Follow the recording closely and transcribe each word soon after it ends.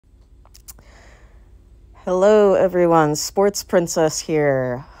Hello, everyone. Sports Princess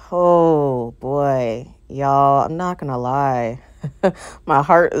here. Oh boy, y'all, I'm not gonna lie. My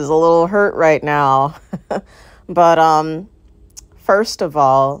heart is a little hurt right now. But first of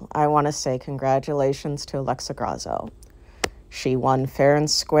all, I want to say congratulations to Alexa Grasso. She won fair and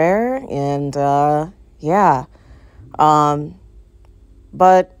square, and yeah. Um,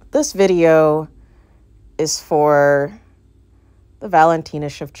 but this video is for the Valentina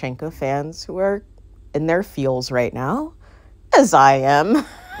Shevchenko fans who are in their feels right now, as I am.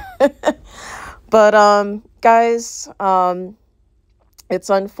 But guys, it's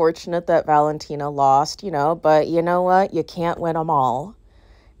unfortunate that Valentina lost, but you know what? You can't win them all.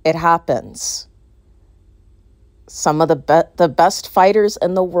 It happens. Some of the best fighters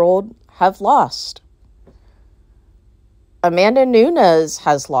in the world have lost. Amanda Nunes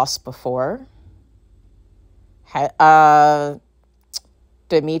has lost before.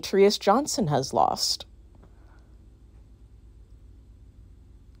 Demetrius Johnson has lost.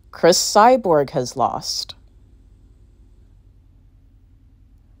 Chris Cyborg has lost.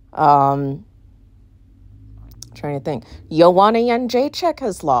 Trying to think. Joanna Jędrzejczyk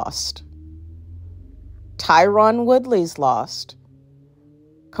has lost. Tyron Woodley's lost.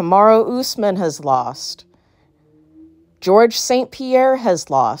 Kamaru Usman has lost. George St. Pierre has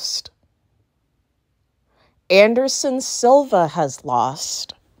lost. Anderson Silva has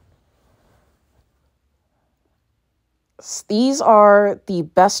lost. These are the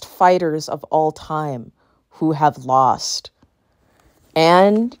best fighters of all time who have lost.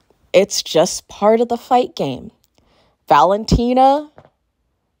 And it's just part of the fight game. Valentina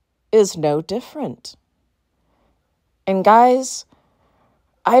is no different. And guys,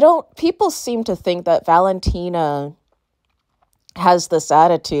 people seem to think that Valentina has this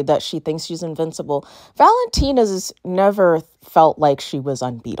attitude that she thinks she's invincible. Valentina's never felt like she was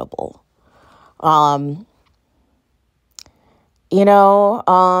unbeatable. But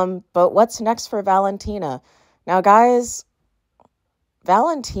what's next for Valentina? Now, guys,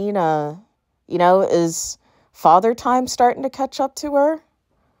 Valentina, is father time starting to catch up to her?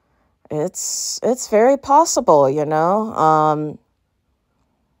 It's very possible,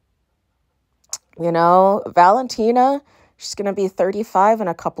 Valentina, she's going to be 35 in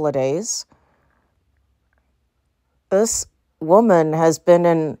a couple of days. This woman has been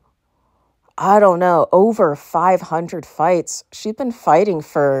in, over 500 fights. She's been fighting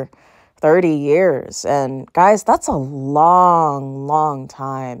for 30 years. And guys, that's a long, long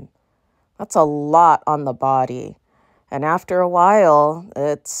time. That's a lot on the body. And after a while,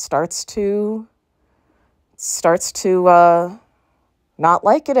 it starts to not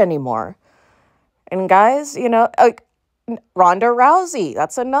like it anymore. And guys, Ronda Rousey,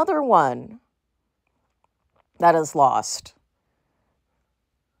 that's another one that is lost.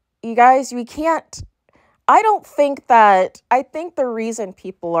 You guys, I think the reason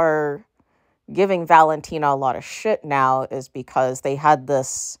people are giving Valentina a lot of shit now is because they had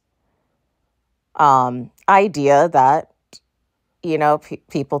this idea that,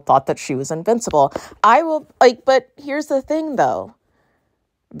 people thought that she was invincible. But here's the thing though.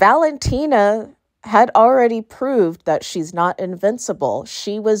 Valentina had already proved that she's not invincible.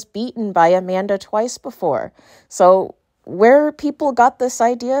 She was beaten by Amanda twice before. So where people got this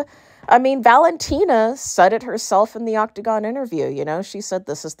idea, Valentina said it herself in the Octagon interview. She said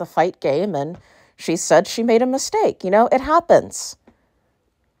this is the fight game, and she said she made a mistake. It happens.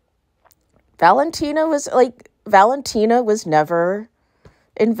 Valentina was never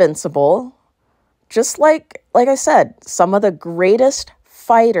invincible. Just like I said, some of the greatest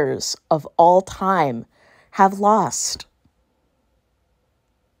fighters of all time have lost.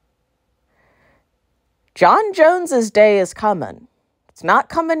 John Jones's day is coming. It's not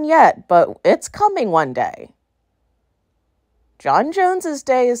coming yet, but it's coming one day. John Jones's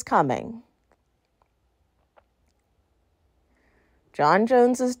day is coming. John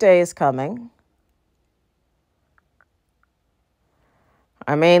Jones's day is coming.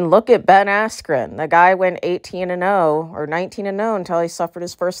 Look at Ben Askren. The guy went 18-0 or 19-0 until he suffered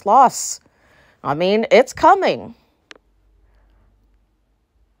his first loss. It's coming.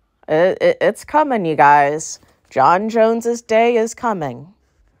 It's coming, you guys. John Jones's day is coming.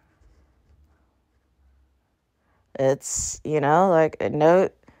 It's,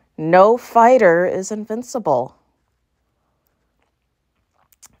 no fighter is invincible.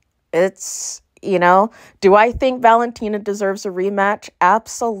 It's, do I think Valentina deserves a rematch?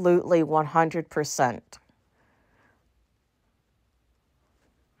 Absolutely, 100%.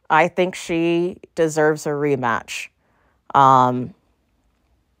 I think she deserves a rematch.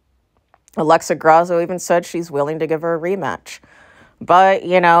 Alexa Grasso even said she's willing to give her a rematch. But,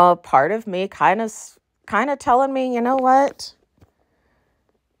 part of me kind of kind of telling me, you know what?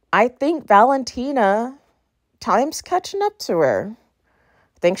 I think Valentina, time's catching up to her.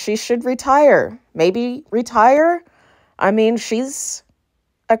 I think she should retire. Maybe retire? I mean, she's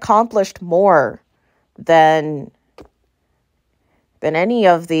accomplished more than any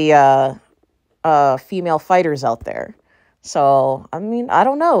of the female fighters out there. So, I mean, I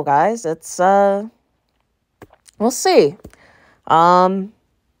don't know, guys. It's we'll see.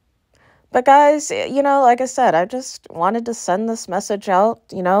 But guys, like I said, I just wanted to send this message out,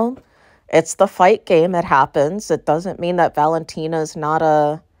 It's the fight game. It happens. It doesn't mean that Valentina is not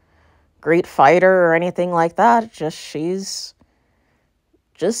a great fighter or anything like that. She's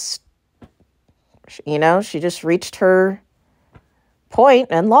just, she just reached her point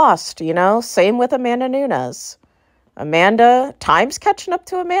and lost, Same with Amanda Nunes. Time's catching up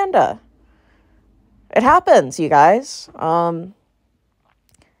to Amanda. It happens, you guys.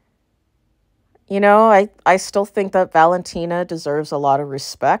 I still think that Valentina deserves a lot of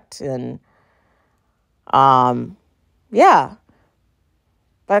respect and, yeah.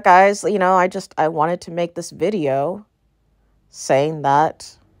 But guys, I wanted to make this video saying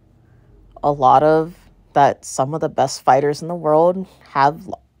that some of the best fighters in the world have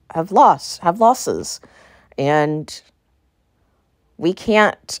losses. And we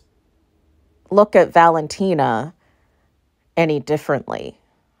can't look at Valentina any differently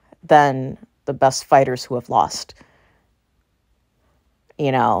than the best fighters who have lost.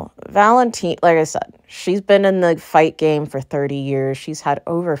 Valentina, like I said, she's been in the fight game for 30 years. She's had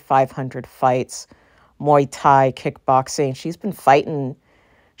over 500 fights, Muay Thai, kickboxing. She's been fighting.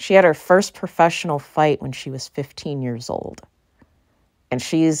 She had her first professional fight when she was 15 years old. And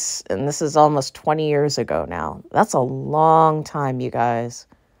this is almost 20 years ago now. That's a long time, you guys.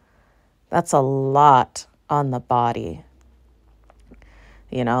 That's a lot on the body.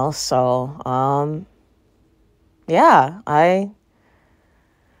 So, yeah, I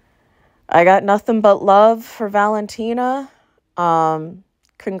got nothing but love for Valentina.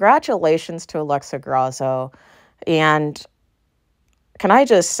 Congratulations to Alexa Grasso. And can I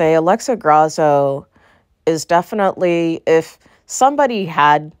just say, Alexa Grasso is definitely, if somebody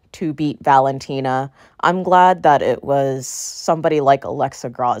had to beat Valentina, I'm glad that it was somebody like Alexa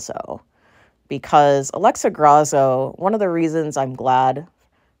Grasso. Because Alexa Grasso, one of the reasons I'm glad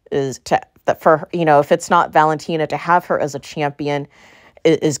is if it's not Valentina, to have her as a champion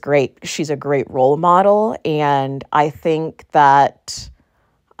is great. She's a great role model, and I think that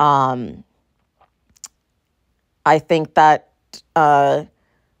her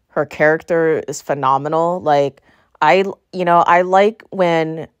character is phenomenal. Like I like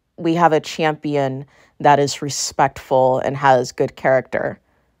when we have a champion that is respectful and has good character.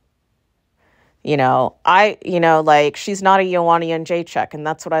 She's not a Joanna Jędrzejczyk, and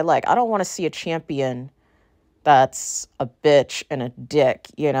that's what I like. I don't want to see a champion that's a bitch and a dick,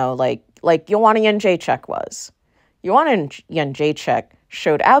 like Joanna Jędrzejczyk was. Joanna Jędrzejczyk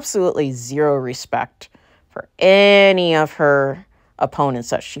showed absolutely zero respect for any of her opponents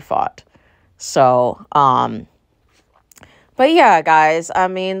that she fought. So, but yeah, guys, I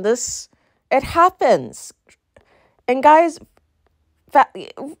mean, it happens. And guys,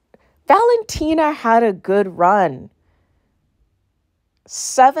 Valentina had a good run.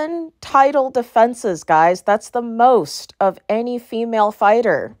 7 title defenses, guys. That's the most of any female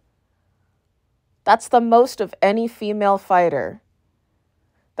fighter. That's the most of any female fighter.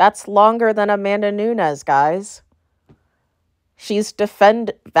 That's longer than Amanda Nunes, guys.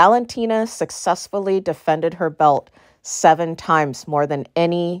 Valentina successfully defended her belt 7 times more than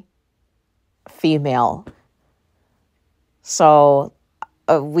any female. So,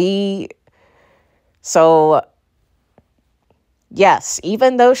 yes,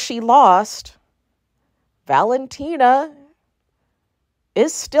 even though she lost, Valentina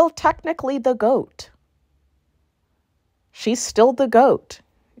is still technically the GOAT. She's still the GOAT.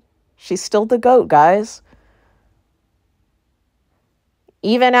 She's still the GOAT, guys.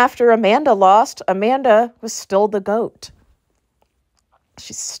 Even after Amanda lost, Amanda was still the GOAT.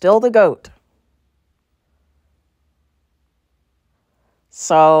 She's still the GOAT.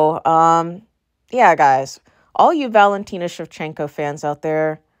 So, yeah, guys, all you Valentina Shevchenko fans out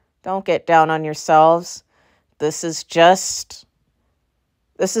there, don't get down on yourselves. This is just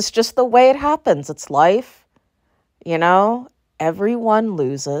the way it happens. It's life. Everyone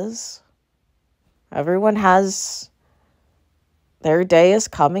loses. Everyone has their day is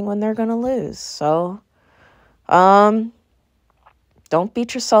coming when they're going to lose. So, don't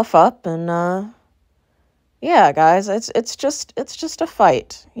beat yourself up. And, yeah, guys, it's just a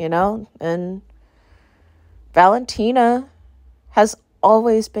fight, and Valentina has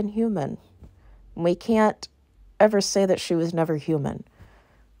always been human. We can't ever say that she was never human.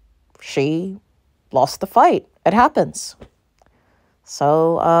 She lost the fight. It happens.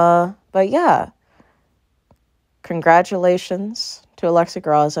 So, but yeah, congratulations to Alexa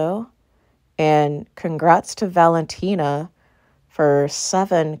Grasso, and congrats to Valentina for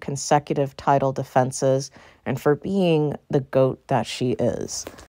 7 consecutive title defenses and for being the GOAT that she is.